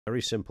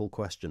Very simple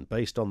question.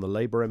 Based on the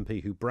Labour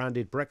MP who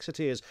branded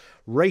Brexiteers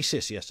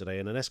racist yesterday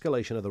in an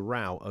escalation of the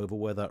row over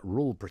whether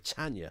Rule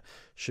Britannia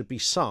should be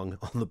sung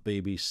on the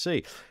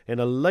BBC. In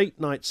a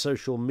late-night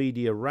social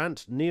media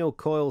rant, Neil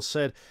Coyle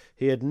said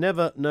he had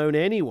never known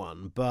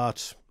anyone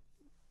but,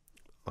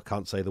 I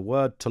can't say the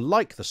word, to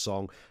like the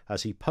song,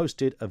 as he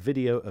posted a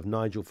video of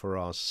Nigel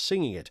Farage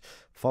singing it,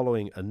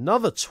 following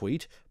another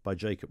tweet by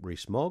Jacob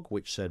Rees-Mogg,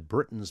 which said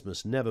Britons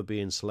must never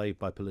be enslaved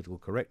by political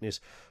correctness.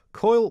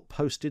 Coyle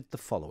posted the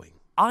following.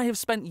 I have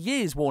spent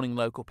years warning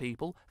local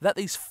people that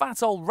these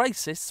fat old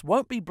racists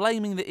won't be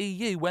blaming the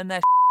EU when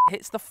their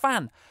hits the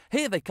fan.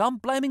 Here they come,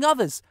 blaming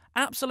others.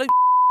 Absolute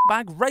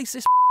bag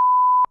racist.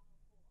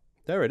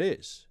 There it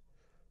is.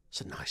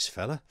 It's a nice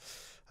fella.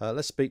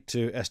 Let's speak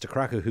to Esther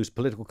Krakue, who's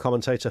political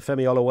commentator,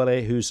 Femi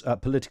Oluwole, who's a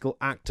political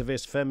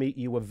activist. Femi,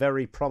 you were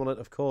very prominent,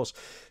 of course,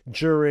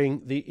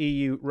 during the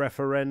EU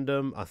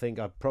referendum. I think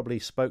I probably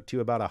spoke to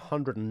you about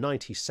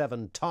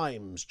 197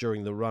 times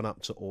during the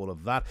run-up to all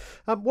of that.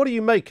 What do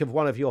you make of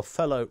one of your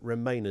fellow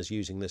Remainers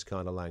using this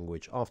kind of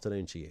language?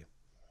 Afternoon to you.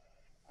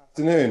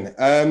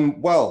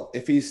 Afternoon. Well,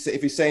 if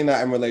he's saying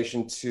that in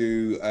relation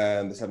to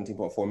the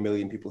 17.4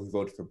 million people who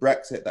voted for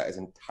Brexit, that is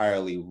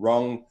entirely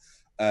wrong.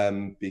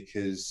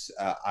 Because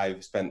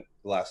I've spent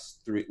the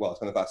last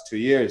 2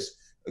 years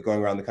going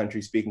around the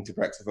country speaking to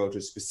Brexit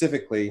voters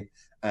specifically,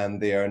 and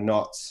they are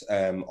not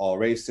all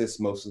racist.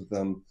 Most of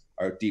them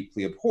are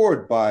deeply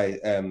abhor the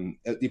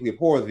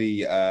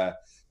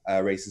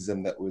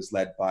racism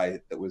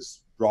that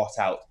was brought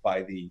out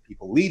by the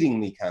people leading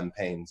the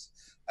campaigns.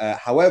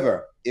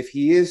 However, if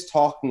he is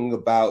talking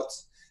about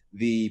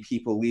the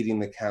people leading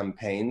the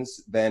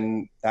campaigns,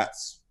 then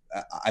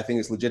I think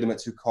it's legitimate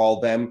to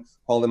call them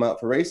out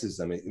for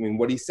racism. I mean,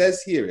 what he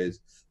says here is,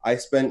 I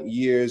spent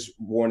years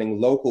warning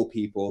local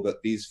people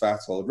that these fat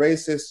old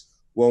racists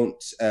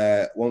won't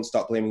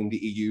stop blaming the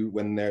EU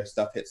when their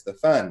stuff hits the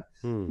fan.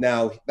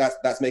 Now,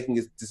 that's making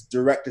this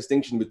direct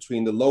distinction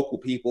between the local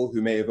people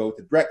who may have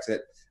voted Brexit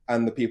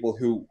and the people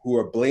who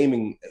are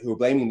blaming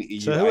the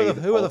EU. So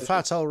who are the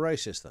fat old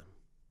racists then?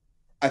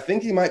 I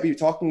think he might be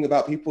talking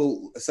about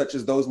people such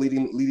as those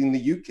leading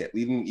the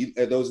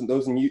UKIP,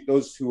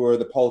 those who are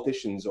the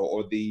politicians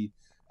or the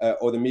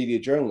media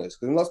journalists.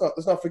 Because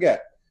let's not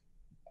forget,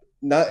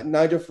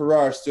 Nigel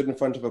Farage stood in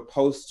front of a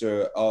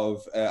poster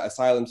of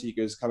asylum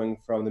seekers coming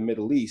from the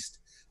Middle East,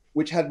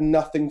 which had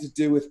nothing to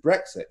do with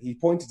Brexit. He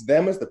pointed to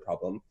them as the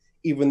problem,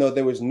 even though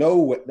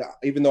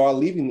our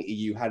leaving the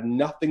EU had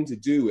nothing to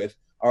do with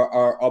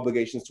our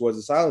obligations towards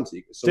asylum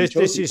seekers. So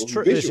this is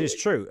true. This is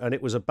true, and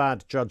it was a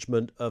bad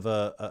judgment of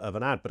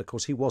an ad. But of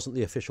course, he wasn't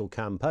the official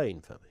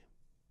campaign,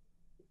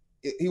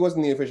 Femi. He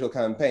wasn't the official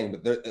campaign,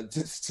 but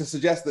to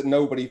suggest that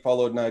nobody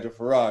followed Nigel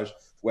Farage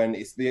when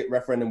the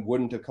referendum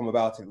wouldn't have come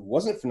about if it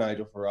wasn't for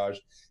Nigel Farage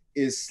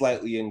is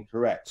slightly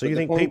incorrect. So you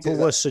think people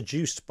were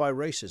seduced by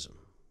racism?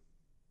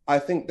 I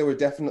think there were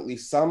definitely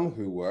some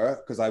who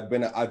were, because I've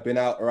been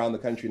out around the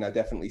country and I've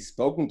definitely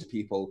spoken to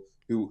people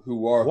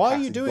who are. Why are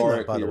you doing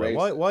that, by the way?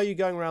 Racist. Why are you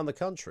going around the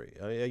country?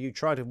 Are you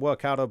trying to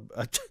work out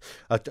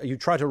you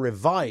try to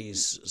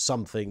revise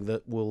something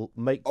that will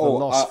make the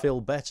loss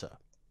feel better?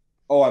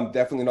 Oh, I'm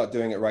definitely not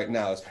doing it right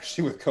now,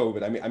 especially with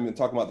COVID. I mean, I'm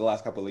talking about the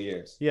last couple of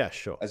years. Yeah,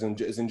 sure. As in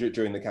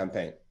during the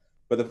campaign.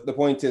 But the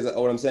point is,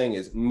 what I'm saying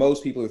is,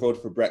 most people who voted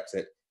for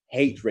Brexit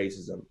hate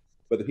racism.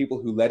 But the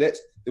people who led it,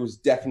 there was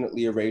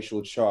definitely a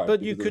racial charge. But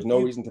there's no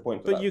reason to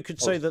point to that. But you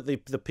could say that the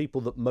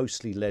people that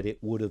mostly led it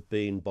would have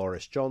been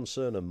Boris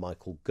Johnson and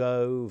Michael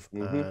Gove,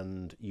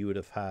 and you would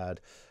have had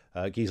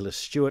Gisela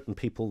Stewart and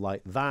people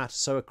like that.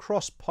 So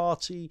across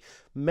party,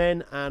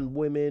 men and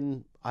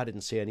women, I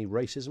didn't see any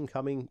racism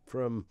coming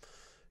from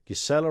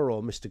Gisela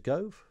or Mr.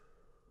 Gove.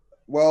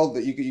 Well,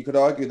 you could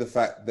argue the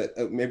fact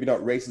that maybe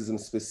not racism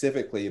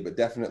specifically, but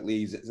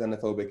definitely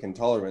xenophobic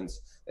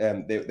intolerance.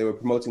 They were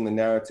promoting the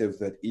narrative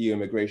that EU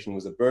immigration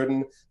was a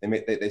burden.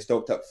 They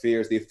stoked up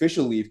fears. The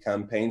official Leave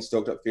campaign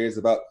stoked up fears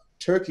about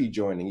Turkey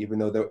joining, even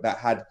though that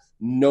had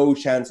no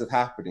chance of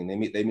happening.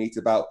 They meet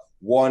about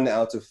 1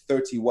 out of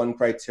 31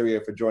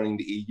 criteria for joining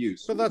the EU.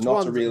 So but that's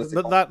not a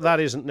realistic. But that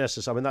isn't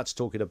necessary. I mean, that's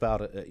talking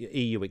about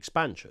EU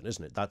expansion,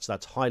 isn't it? That's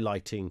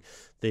highlighting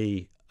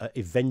the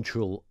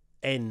eventual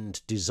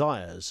end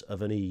desires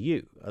of an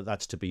EU.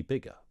 That's to be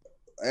bigger.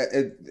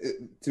 To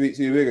be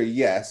bigger,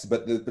 yes,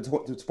 but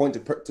to point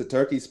to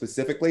Turkey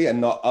specifically and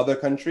not other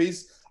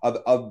countries,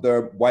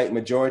 other white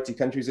majority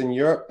countries in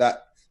Europe,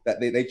 that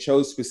they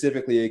chose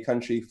specifically a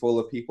country full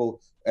of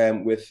people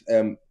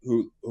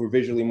who are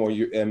visually more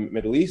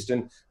Middle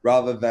Eastern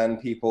rather than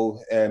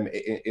people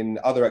in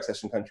other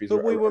accession countries.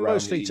 But we were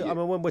mostly, I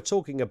mean, when we're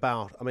talking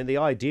about, I mean, the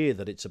idea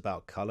that it's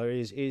about colour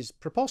is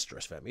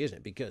preposterous, Femi, isn't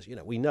it? Because,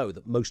 we know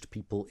that most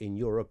people in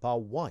Europe are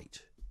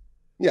white.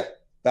 Yeah.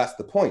 That's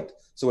the point.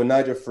 So when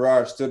Nigel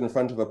Farage stood in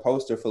front of a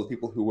poster full of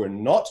people who were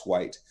not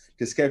white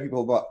to scare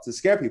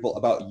people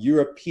about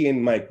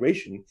European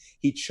migration,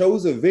 he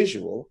chose a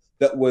visual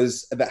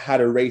that had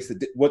a race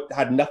that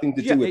had nothing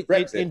to do with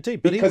Brexit.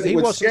 Indeed, but he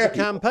wasn't the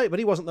campaign, but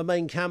he wasn't the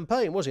main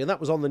campaign, was he? And that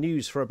was on the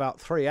news for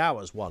about 3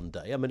 hours one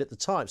day. I mean, at the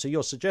time. So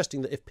you're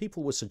suggesting that if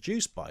people were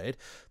seduced by it,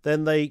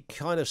 then they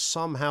kind of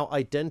somehow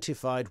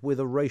identified with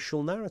a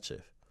racial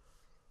narrative.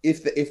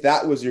 If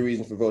that was your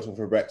reason for voting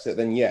for Brexit,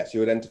 then yes,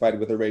 you identified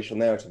with a racial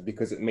narrative,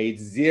 because it made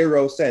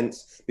zero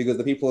sense, because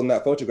the people in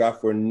that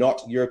photograph were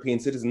not European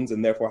citizens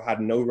and therefore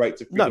had no right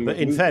to freedom. No, but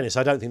in fairness,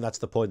 I don't think that's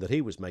the point that he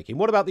was making.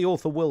 What about the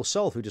author Will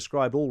Self, who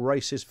described all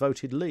racists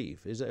voted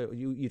Leave?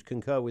 You'd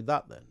concur with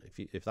that then,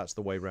 if that's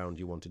the way round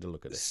you wanted to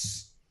look at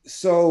it?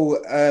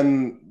 So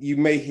you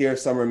may hear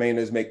some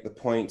Remainers make the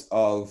point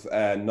of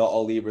not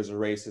all Leavers are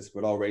racist,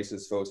 but all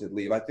racists voted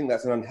Leave. I think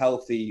that's an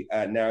unhealthy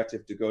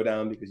narrative to go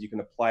down, because you can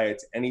apply it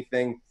to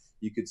anything.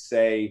 You could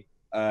say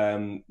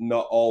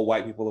not all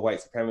white people are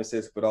white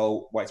supremacists, but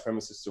all white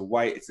supremacists are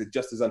white. It's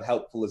just as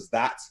unhelpful as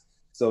that.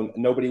 So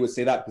nobody would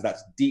say that, because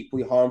that's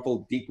deeply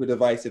harmful, deeply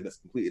divisive. That's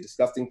a completely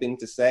disgusting thing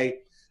to say.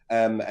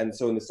 And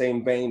so in the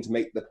same vein, to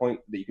make the point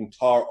that you can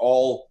tar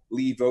all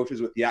Leave voters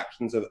with the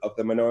actions of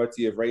the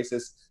minority of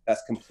racists,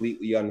 that's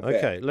completely unfair.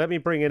 Okay, let me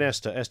bring in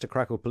Esther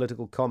Krakue,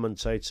 political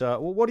commentator.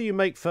 Well, what do you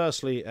make,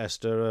 firstly,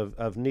 Esther,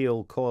 of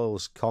Neil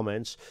Coyle's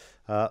comments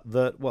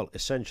that, well,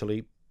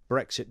 essentially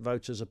Brexit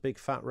voters are big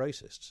fat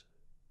racists?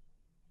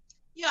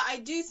 Yeah, I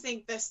do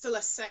think there's still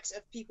a sect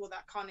of people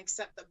that can't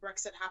accept that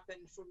Brexit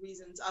happened for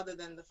reasons other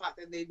than the fact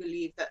that they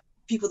believe that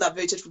people that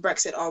voted for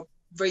Brexit are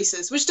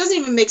racist, which doesn't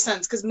even make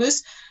sense, because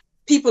most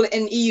people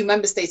in EU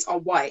member states are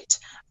white.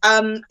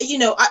 You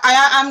know,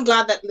 I am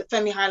glad that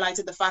Femi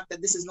highlighted the fact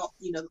that this is not,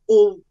 you know,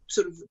 all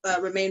sort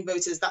of Remain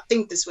voters that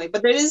think this way,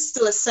 but there is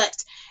still a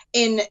sect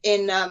in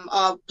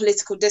our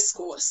political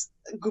discourse,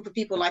 a group of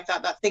people like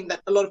that think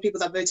that a lot of people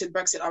that voted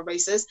Brexit are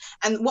racist.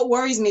 And what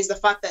worries me is the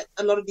fact that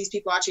a lot of these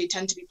people actually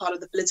tend to be part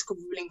of the political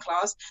ruling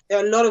class. There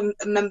are a lot of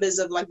members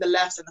of like the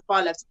left and the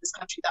far left of this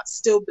country that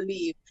still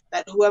believe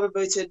that whoever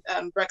voted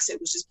Brexit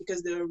was just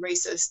because they were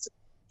racist,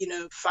 you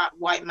know, fat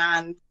white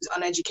man who's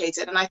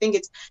uneducated. And I think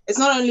it's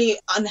not only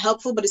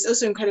unhelpful, but it's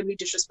also incredibly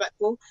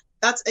disrespectful.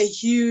 That's a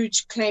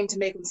huge claim to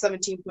make on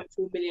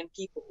 17.4 million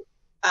people.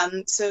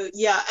 So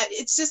yeah,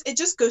 it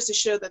just goes to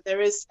show that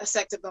there is a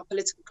sect of our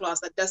political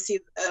class that does see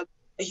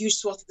a huge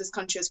swath of this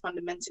country as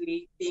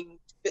fundamentally being a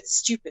bit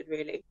stupid,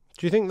 really.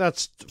 Do you think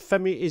that's,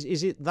 Femi,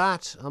 is it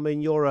that? I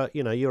mean, you're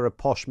a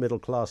posh middle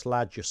class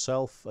lad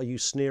yourself. Are you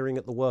sneering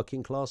at the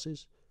working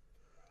classes?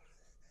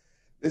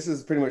 This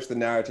is pretty much the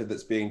narrative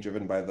that's being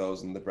driven by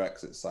those on the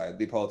Brexit side,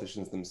 the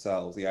politicians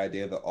themselves, the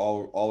idea that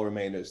all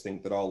Remainers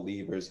think that all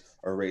Leavers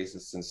are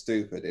racist and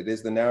stupid. It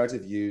is the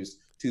narrative used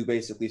to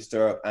basically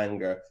stir up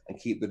anger and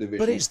keep the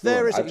division. But it's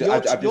there, isn't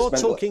it? You're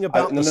talking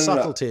about the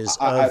subtleties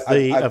of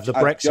the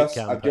Brexit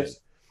campaign.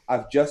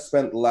 I've just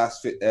spent the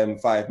last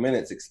 5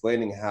 minutes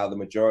explaining how the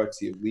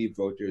majority of Leave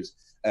voters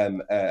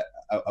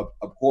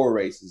abhor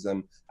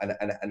racism,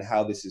 and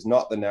how this is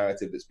not the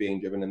narrative that's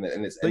being driven, and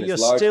it's. But you're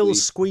still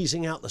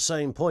squeezing out the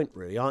same point,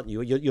 really, aren't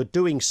you? You're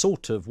doing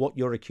sort of what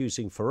you're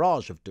accusing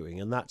Farage of doing,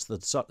 and that's the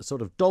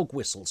sort of dog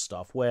whistle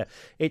stuff, where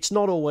it's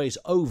not always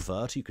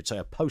overt. You could say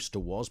a poster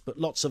was, but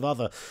lots of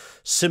other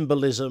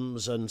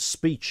symbolisms and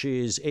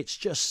speeches. It's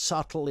just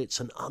subtle. It's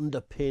an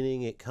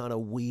underpinning. It kind of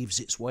weaves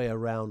its way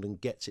around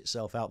and gets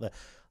itself out there.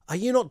 Are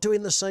you not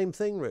doing the same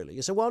thing, really?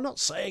 You say, well, I'm not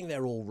saying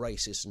they're all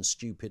racist and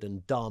stupid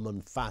and dumb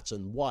and fat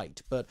and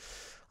white, but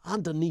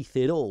underneath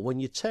it all, when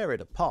you tear it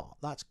apart,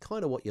 that's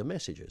kind of what your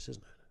message is,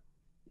 isn't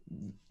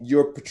it?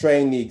 You're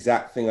portraying the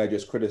exact thing I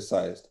just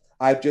criticised.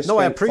 I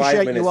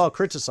appreciate you are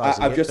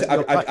criticising it.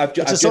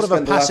 It's a sort of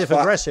a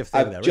passive-aggressive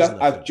thing there, isn't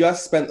it? I've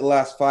just spent the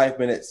last 5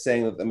 minutes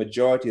saying that the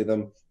majority of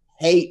them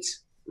hate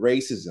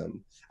racism,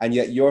 and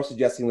yet you're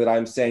suggesting that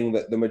I'm saying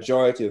that the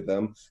majority of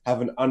them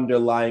have an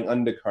underlying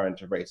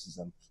undercurrent of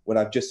racism, when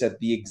I've just said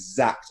the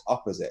exact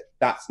opposite.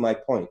 That's my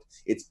point.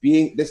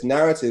 This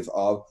narrative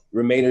of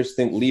Remainers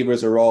think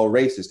Leavers are all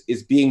racist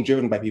is being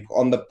driven by people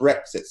on the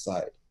Brexit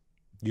side.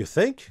 You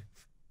think?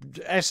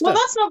 Esther? Well,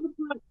 that's not the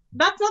point.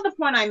 That's not the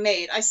point I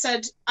made. I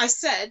said,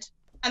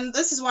 and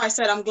this is why I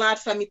said I'm glad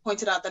Femi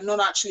pointed out that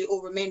not actually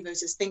all Remain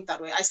voters think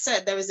that way. I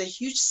said there is a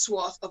huge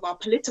swath of our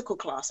political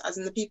class, as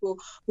in the people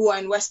who are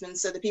in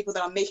Westminster, the people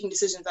that are making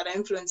decisions that are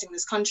influencing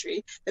this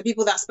country, the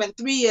people that spent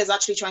 3 years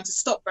actually trying to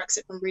stop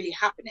Brexit from really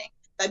happening,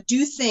 that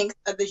do think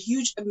that the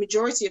huge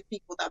majority of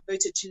people that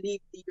voted to leave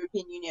the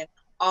European Union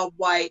are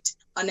white,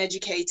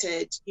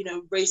 uneducated,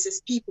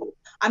 racist people.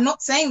 I'm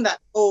not saying that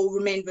all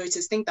Remain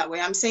voters think that way.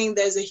 I'm saying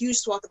there's a huge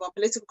swath of our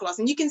political class.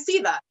 And you can see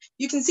that.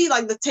 You can see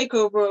like the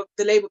takeover of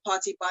the Labour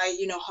Party by,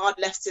 hard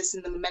leftists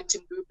in the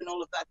Momentum group and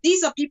all of that.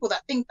 These are people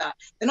that think that.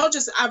 They're not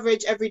just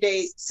average,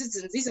 everyday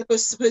citizens. These are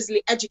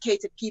supposedly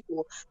educated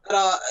people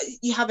that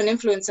you have an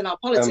influence in our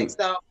politics,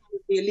 that are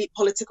the elite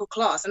political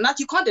class. And that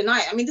you can't deny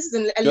it. I mean, this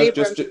is a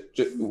Labour...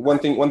 One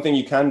thing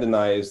you can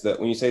deny is that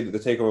when you say that the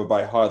takeover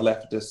by hard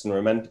leftists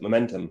and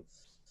Momentum,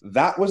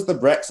 That was the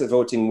Brexit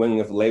voting wing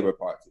of the Labour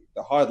Party.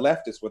 The hard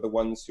leftists were the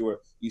ones who I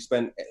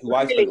spent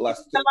the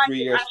last 3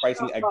 years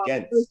fighting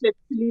against. To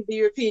leave the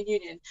European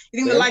Union. You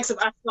think the likes of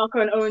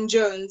Esther and Owen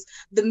Jones,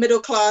 the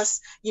middle class,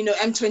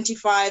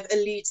 M25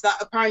 elites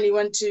that apparently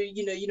went to,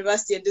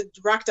 university and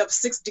racked up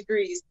 6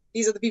 degrees.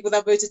 These are the people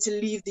that voted to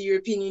leave the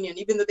European Union,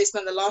 even though they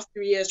spent the last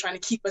 3 years trying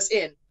to keep us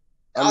in.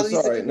 I'm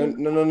sorry. No.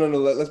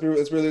 Let's be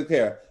really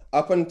clear.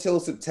 Up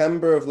until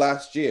September of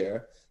last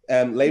year,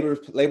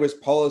 Labour's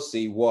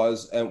policy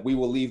was we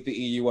will leave the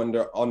EU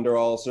under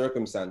all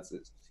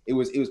circumstances. It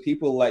was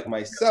people like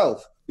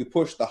myself who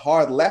pushed the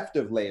hard left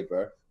of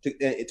Labour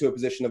to a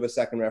position of a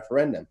second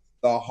referendum.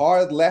 The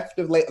hard left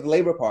of the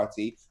Labour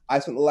Party, I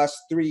spent the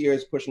last 3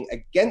 years pushing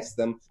against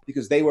them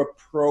because they were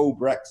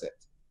pro-Brexit.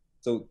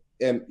 So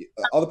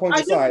other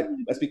points aside,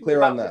 let's be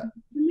clear on that.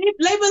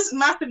 Labour's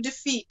massive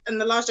defeat in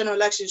the last general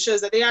election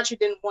shows that they actually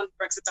didn't want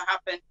Brexit to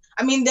happen.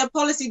 I mean, their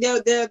policy, their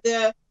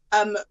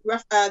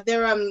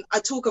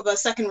talk of a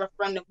second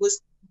referendum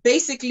was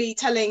basically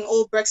telling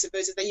all Brexit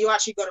voters that you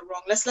actually got it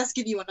wrong. Let's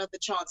give you another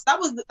chance. That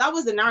was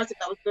the narrative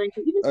that was going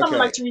through. Even someone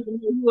like Theresa May,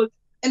 who was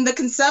in the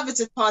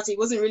Conservative Party,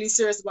 wasn't really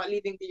serious about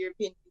leaving the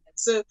European Union.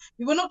 So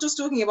we were not just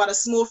talking about a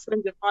small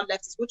fringe of hard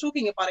leftists. We're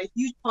talking about a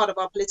huge part of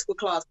our political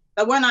class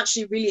that weren't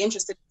actually really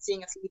interested in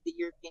seeing us leave the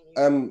European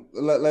Union.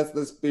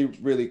 Let's be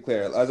really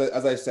clear.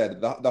 As I said,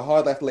 the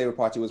hard left Labour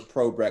Party was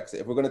pro-Brexit.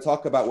 If we're going to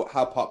talk about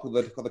how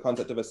popular the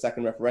concept of a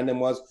second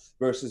referendum was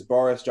versus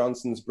Boris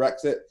Johnson's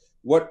Brexit,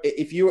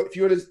 if you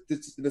were to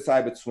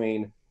decide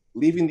between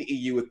leaving the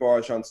EU with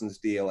Boris Johnson's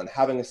deal and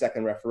having a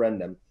second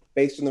referendum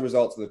based on the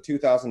results of the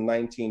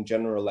 2019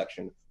 general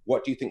election,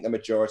 what do you think the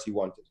majority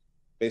wanted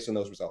based on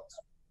those results?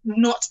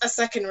 Not a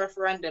second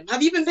referendum.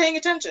 Have you been paying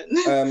attention?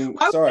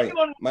 Sorry,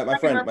 my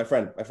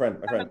friend.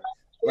 The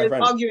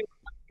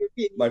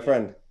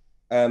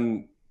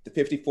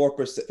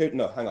 54%.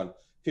 No, hang on.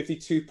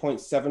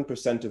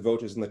 52.7% of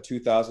voters in the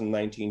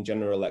 2019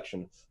 general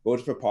election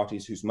voted for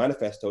parties whose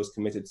manifestos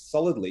committed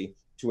solidly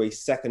to a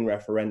second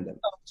referendum.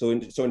 So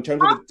in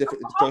terms of the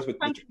choice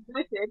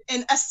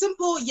in a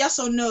simple yes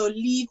or no,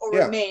 leave or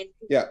remain.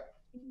 Yeah.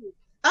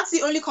 That's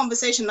the only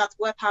conversation that's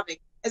worth having.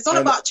 It's not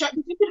about check.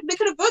 They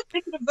could have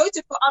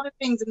voted for other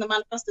things in the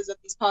manifestos of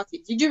these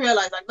parties. You do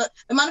realize that, but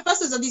the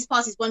manifestos of these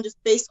parties weren't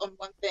just based on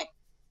one thing.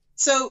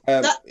 So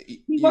we're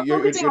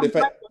focusing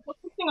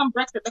on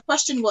Brexit. The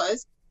question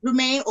was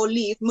remain or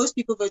leave. Most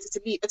people voted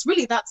to leave. It's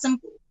really that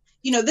simple.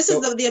 This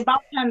is the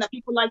about turn that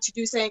people like to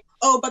do, saying,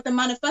 "Oh, but the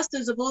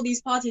manifestos of all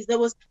these parties, there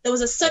was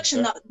a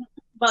section that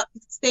about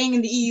staying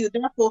in the EU.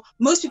 Therefore,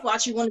 most people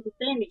actually wanted to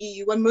stay in the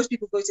EU when most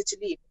people voted to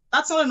leave."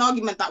 That's not an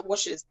argument that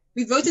washes.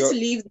 We voted to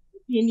leave the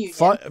European Union.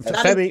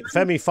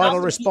 Femi, final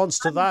response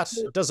to that.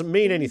 It doesn't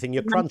mean anything.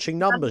 You're crunching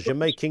numbers. You're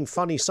making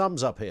funny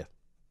sums up here.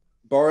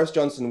 Boris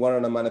Johnson won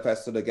on a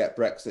manifesto to get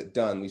Brexit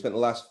done. We spent the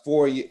last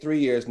 3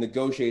 years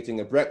negotiating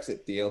a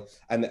Brexit deal,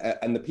 and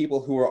the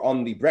people who were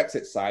on the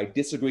Brexit side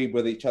disagreed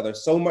with each other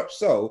so much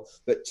so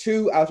that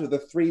 2 out of the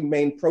 3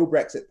 main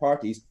pro-Brexit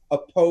parties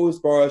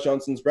opposed Boris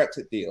Johnson's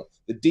Brexit deal.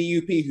 The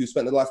DUP, who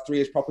spent the last 3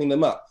 years propping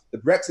them up, the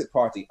Brexit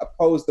Party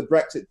opposed the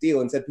Brexit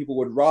deal and said people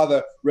would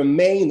rather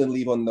remain than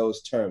leave on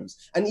those terms.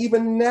 And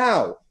even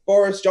now,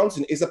 Boris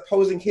Johnson is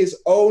opposing his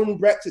own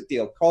Brexit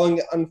deal, calling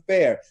it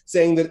unfair,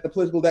 saying that the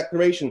political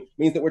declaration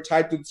means that we're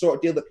tied to the sort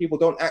of deal that people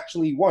don't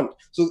actually want.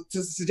 So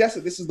to suggest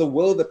that this is the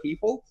will of the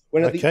people,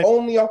 when at the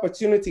only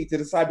opportunity to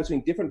decide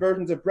between different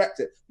versions of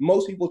Brexit,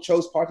 most people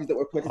chose parties that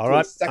were committed to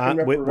a second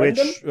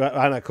referendum.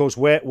 And of course,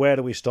 where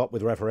do we stop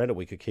with referendum?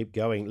 We could keep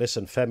going.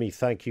 Listen, Femi,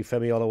 thank you.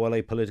 Femi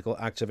Oluwole, political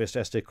activist.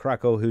 Esther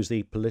Krakue, who's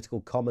the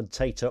political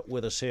commentator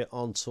with us here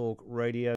on Talk Radio.